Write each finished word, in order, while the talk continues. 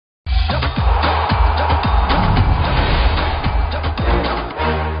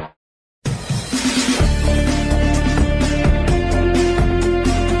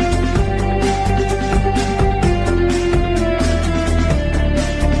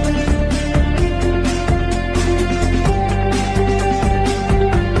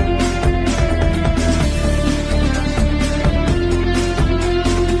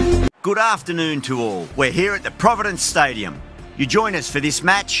afternoon to all. We're here at the Providence Stadium. You join us for this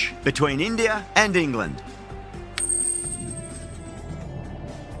match between India and England.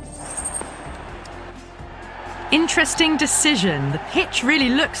 Interesting decision. The pitch really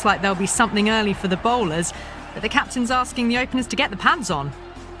looks like there'll be something early for the bowlers, but the captain's asking the openers to get the pads on.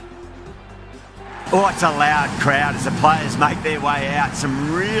 Oh, it's a loud crowd as the players make their way out.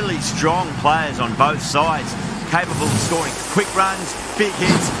 Some really strong players on both sides, capable of scoring quick runs, big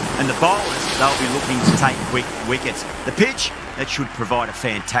hits, and the bowlers, they'll be looking to take quick wickets. The pitch, that should provide a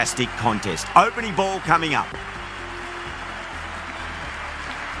fantastic contest. Opening ball coming up.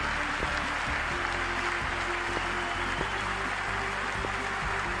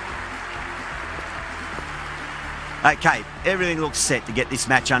 Okay, everything looks set to get this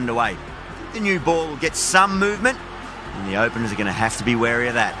match underway. The new ball will get some movement, and the openers are going to have to be wary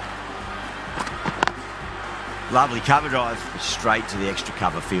of that. Lovely cover drive, straight to the extra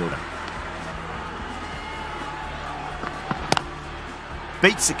cover fielder.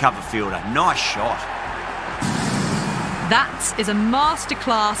 Beats the cover fielder, nice shot. That is a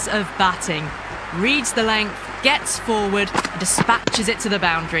masterclass of batting. Reads the length, gets forward, and dispatches it to the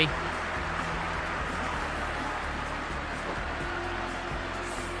boundary.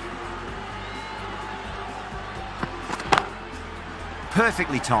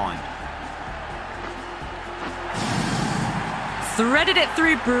 Perfectly timed. Threaded it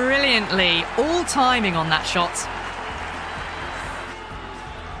through brilliantly. All timing on that shot.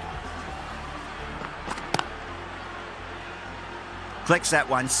 Collects that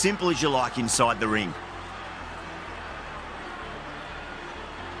one, simple as you like inside the ring.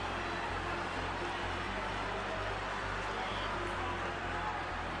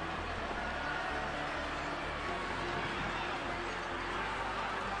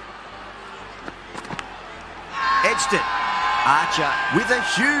 Edged it. Archer with a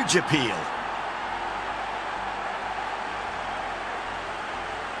huge appeal.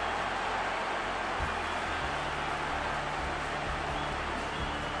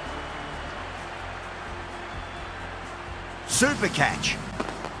 Super catch.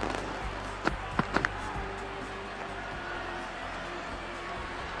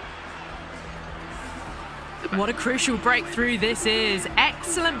 What a crucial breakthrough this is.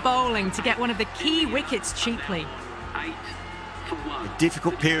 Excellent bowling to get one of the key wickets cheaply. A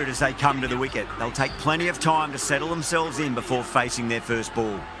difficult period as they come to the wicket. They'll take plenty of time to settle themselves in before facing their first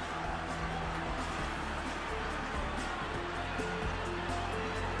ball.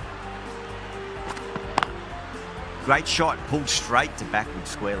 Great shot, pulled straight to backward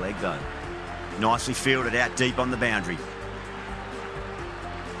square leg though. Nicely fielded out deep on the boundary.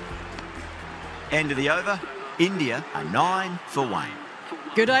 End of the over. India are 9 for 1.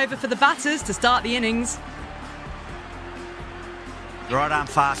 Good over for the batters to start the innings. The right arm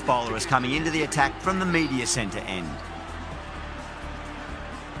fast bowler is coming into the attack from the media centre end.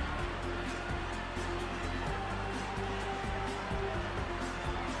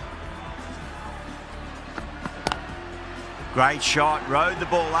 Great shot, rode the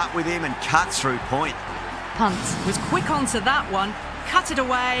ball up with him and cut through point. Hunt was quick onto that one, cut it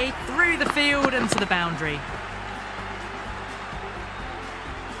away, through the field and to the boundary.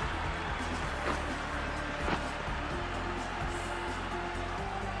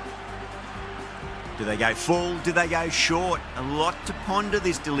 Do they go full? Do they go short? A lot to ponder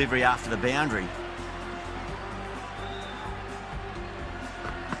this delivery after the boundary.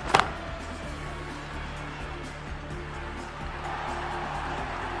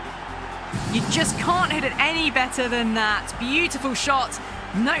 You just can't hit it any better than that. Beautiful shot.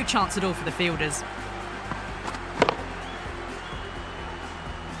 No chance at all for the fielders.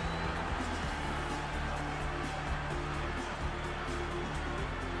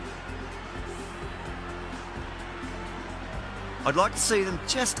 I'd like to see them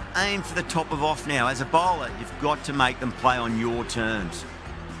just aim for the top of off now. As a bowler, you've got to make them play on your terms.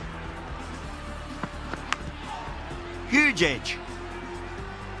 Huge edge.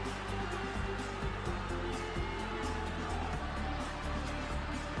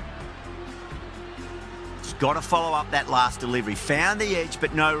 Just got to follow up that last delivery. Found the edge,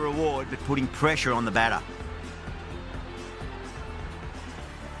 but no reward, but putting pressure on the batter.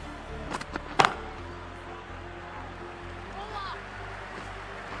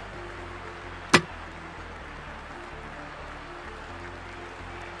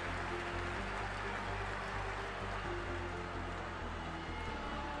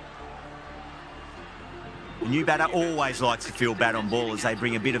 The new batter always likes to feel bat on ball as they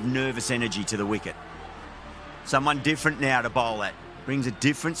bring a bit of nervous energy to the wicket. Someone different now to bowl at. Brings a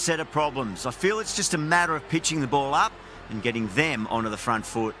different set of problems. I feel it's just a matter of pitching the ball up and getting them onto the front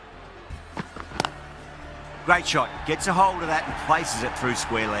foot. Great shot. Gets a hold of that and places it through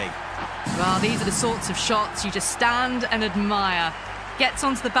square leg. Well, these are the sorts of shots you just stand and admire. Gets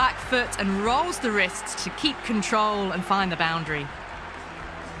onto the back foot and rolls the wrists to keep control and find the boundary.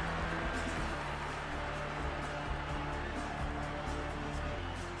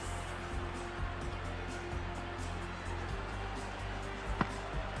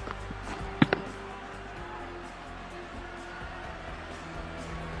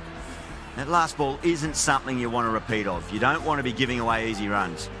 That last ball isn't something you want to repeat of. You don't want to be giving away easy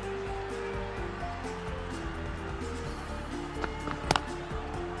runs.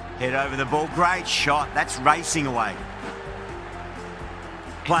 Head over the ball. Great shot. That's racing away.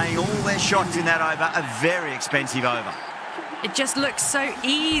 Playing all their shots in that over, a very expensive over. It just looks so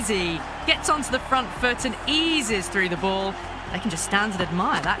easy. Gets onto the front foot and eases through the ball. They can just stand and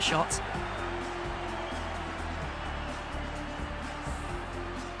admire that shot.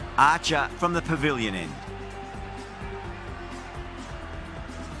 Archer from the pavilion end.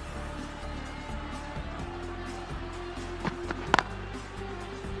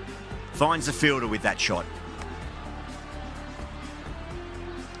 Finds the fielder with that shot.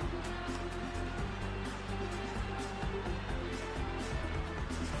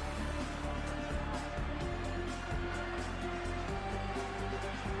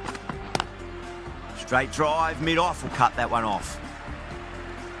 Straight drive, mid-off will cut that one off.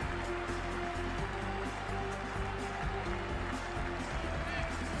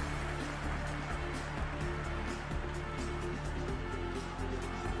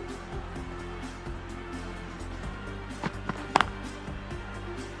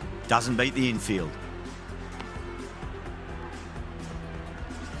 Doesn't beat the infield.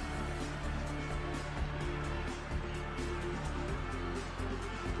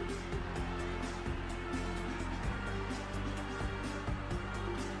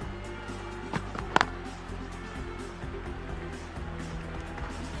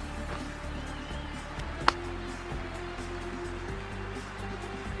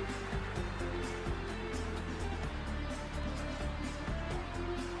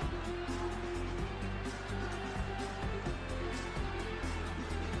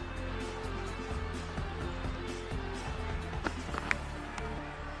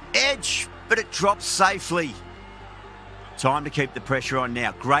 Edge, but it drops safely. Time to keep the pressure on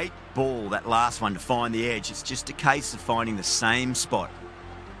now. Great ball, that last one, to find the edge. It's just a case of finding the same spot.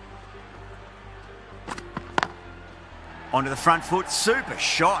 Onto the front foot, super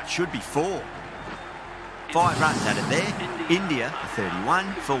shot, should be 4. 5 runs at it there. India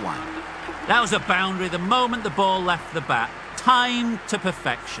 31 for 1. That was a boundary the moment the ball left the bat. Timed to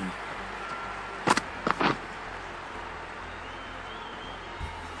perfection.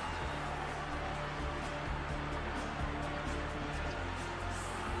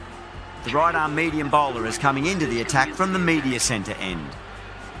 The right-arm medium bowler is coming into the attack from the media centre end.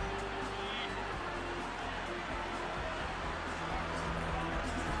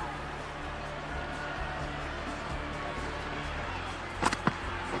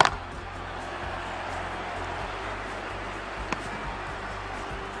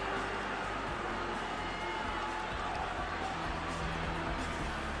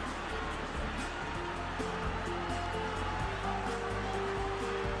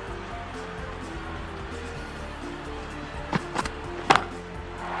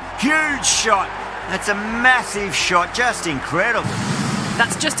 Huge shot. That's a massive shot, just incredible.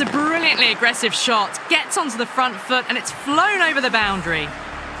 That's just a brilliantly aggressive shot. Gets onto the front foot and it's flown over the boundary.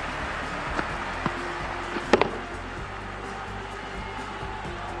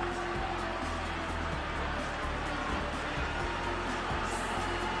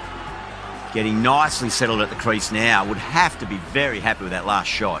 Getting nicely settled at the crease now. Would have to be very happy with that last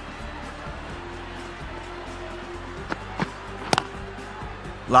shot.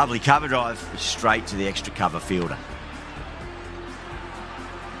 Lovely cover drive, straight to the extra cover fielder.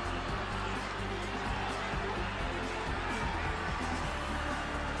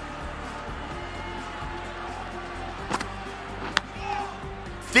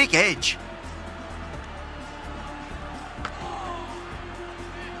 Thick edge.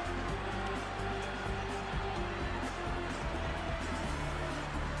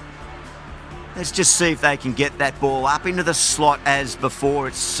 Let's just see if they can get that ball up into the slot as before.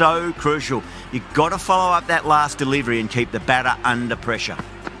 It's so crucial. You've got to follow up that last delivery and keep the batter under pressure.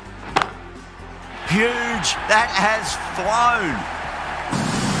 Huge. That has flown.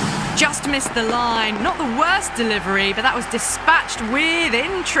 Just missed the line. Not the worst delivery, but that was dispatched with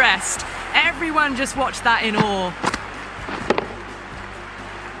interest. Everyone just watched that in awe.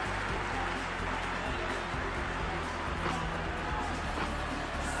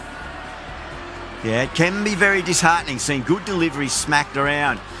 Yeah, it can be very disheartening seeing good deliveries smacked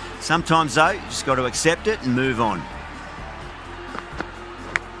around. Sometimes, though, you just got to accept it and move on.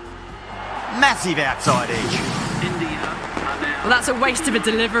 Massive outside edge. Well, that's a waste of a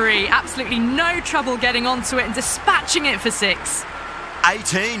delivery. Absolutely no trouble getting onto it and dispatching it for 6.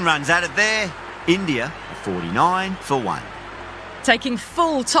 18 runs at it there. India, 49 for 1. Taking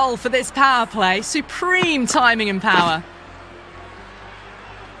full toll for this power play. Supreme timing and power.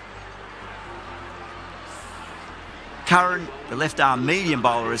 Curran, the left-arm medium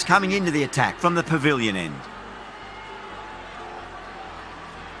bowler, is coming into the attack from the pavilion end.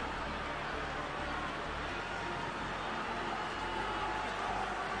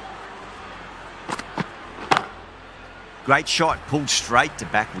 Great shot, pulled straight to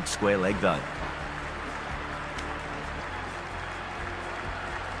backward square leg though.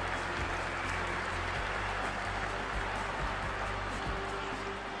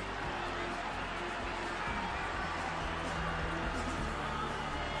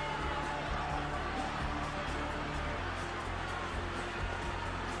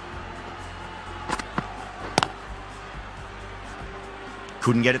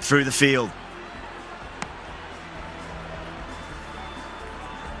 Couldn't get it through the field.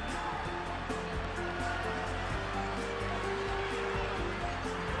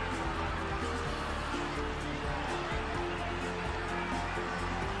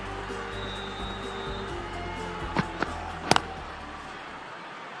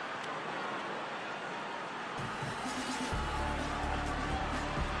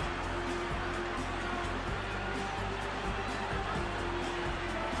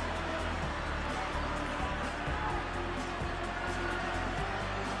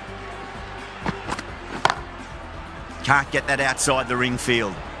 Can't get that outside the ring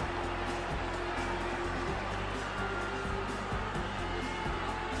field.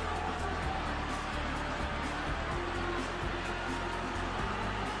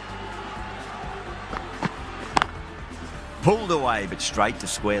 Pulled away, but straight to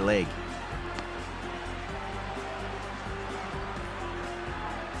square leg.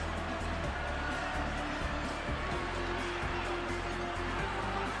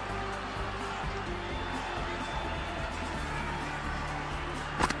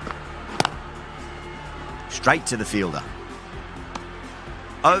 Straight to the fielder.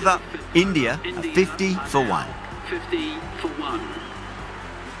 Over, India, a 50 for 1. 50 for 1.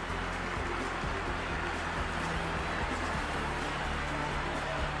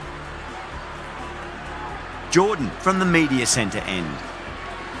 Jordan from the media centre end.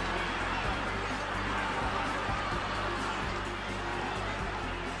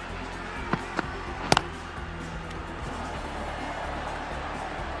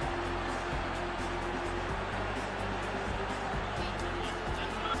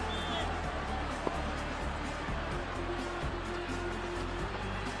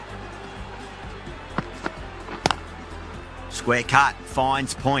 Square cut,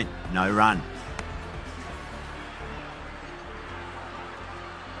 finds point, no run.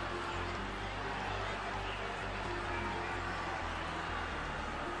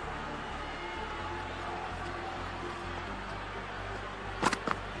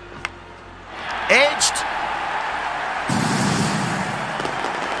 Edged.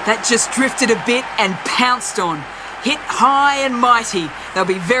 That just drifted a bit and pounced on. Hit high and mighty. They'll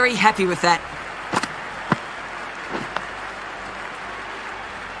be very happy with that.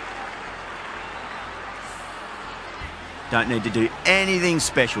 Don't need to do anything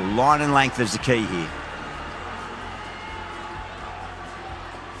special. Line and length is the key here.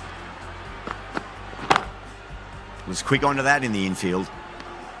 Was quick onto that in the infield.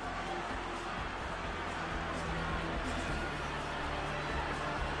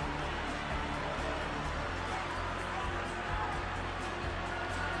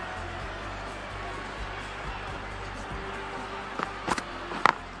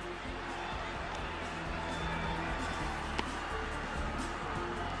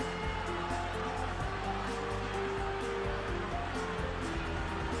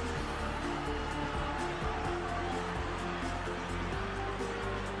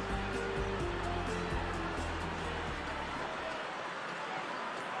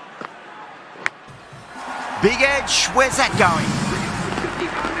 Big edge, where's that going? 50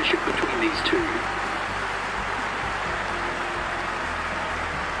 partnership between these two.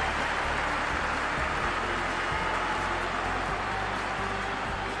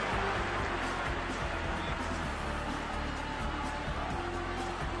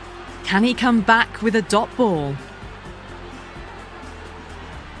 Can he come back with a dot ball?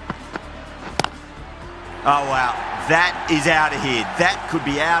 Oh wow, that is out of here. That could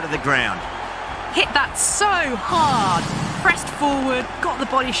be out of the ground. Hit that so hard. Pressed forward, got the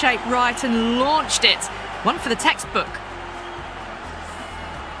body shape right and launched it. One for the textbook.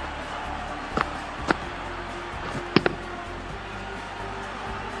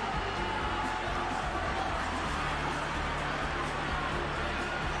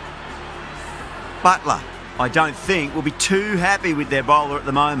 Butler, I don't think, will be too happy with their bowler at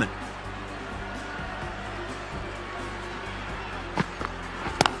the moment.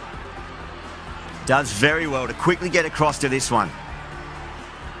 Does very well to quickly get across to this one.